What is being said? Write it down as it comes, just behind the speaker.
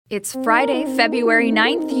It's Friday, February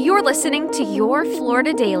 9th. You're listening to Your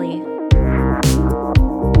Florida Daily.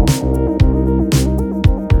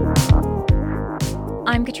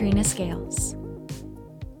 I'm Katrina Scales.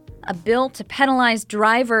 A bill to penalize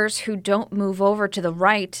drivers who don't move over to the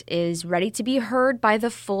right is ready to be heard by the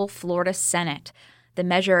full Florida Senate. The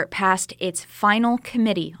measure passed its final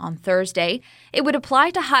committee on Thursday. It would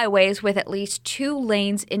apply to highways with at least 2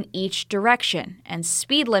 lanes in each direction and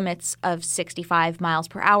speed limits of 65 miles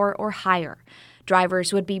per hour or higher.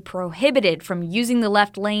 Drivers would be prohibited from using the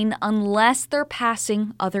left lane unless they're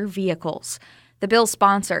passing other vehicles. The bill's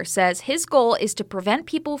sponsor says his goal is to prevent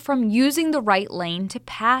people from using the right lane to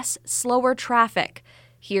pass slower traffic.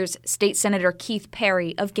 Here's State Senator Keith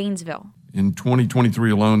Perry of Gainesville. In 2023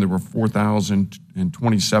 alone, there were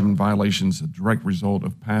 4,027 violations, a direct result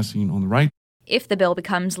of passing on the right. If the bill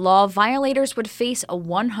becomes law, violators would face a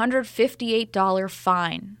 $158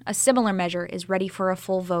 fine. A similar measure is ready for a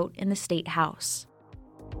full vote in the State House.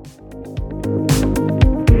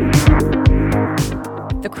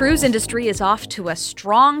 The cruise industry is off to a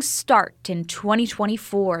strong start in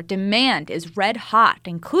 2024. Demand is red hot,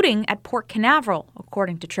 including at Port Canaveral,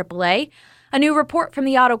 according to AAA. A new report from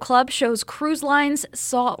the Auto Club shows cruise lines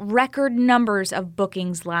saw record numbers of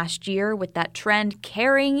bookings last year, with that trend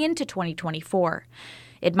carrying into 2024.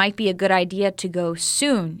 It might be a good idea to go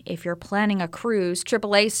soon if you're planning a cruise.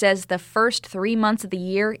 AAA says the first 3 months of the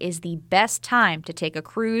year is the best time to take a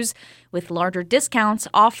cruise, with larger discounts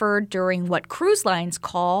offered during what cruise lines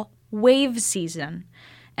call wave season.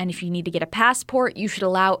 And if you need to get a passport, you should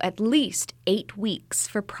allow at least 8 weeks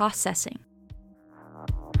for processing.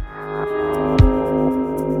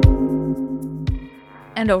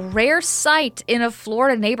 And a rare sight in a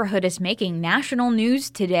Florida neighborhood is making national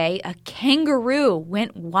news today. A kangaroo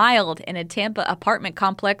went wild in a Tampa apartment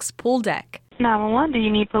complex pool deck. 911, do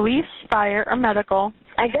you need police, fire, or medical?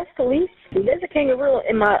 I guess police. There's a kangaroo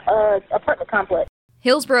in my apartment complex.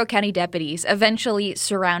 Hillsborough County deputies eventually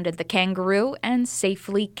surrounded the kangaroo and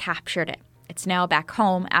safely captured it. It's now back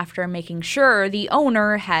home after making sure the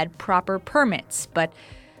owner had proper permits, but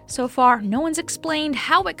so far, no one's explained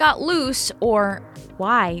how it got loose or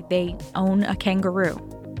why they own a kangaroo.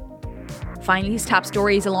 Find these top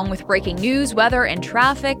stories along with breaking news, weather, and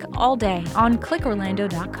traffic all day on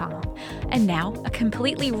clickorlando.com. And now, a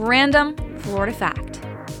completely random Florida fact.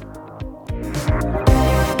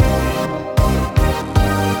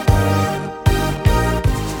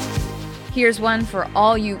 Here's one for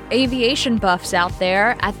all you aviation buffs out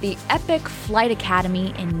there. At the Epic Flight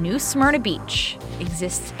Academy in New Smyrna Beach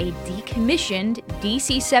exists a decommissioned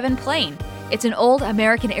DC-7 plane. It's an old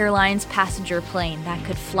American Airlines passenger plane that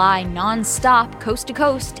could fly non-stop coast to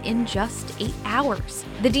coast in just 8 hours.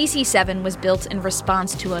 The DC-7 was built in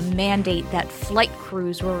response to a mandate that flight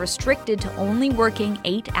crews were restricted to only working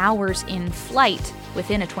 8 hours in flight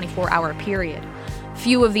within a 24-hour period.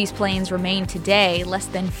 Few of these planes remain today. Less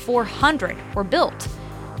than 400 were built.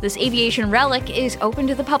 This aviation relic is open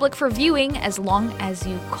to the public for viewing as long as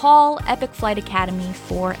you call Epic Flight Academy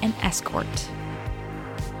for an escort.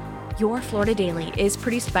 Your Florida Daily is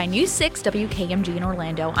produced by News 6 WKMG in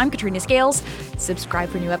Orlando. I'm Katrina Scales. Subscribe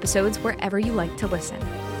for new episodes wherever you like to listen.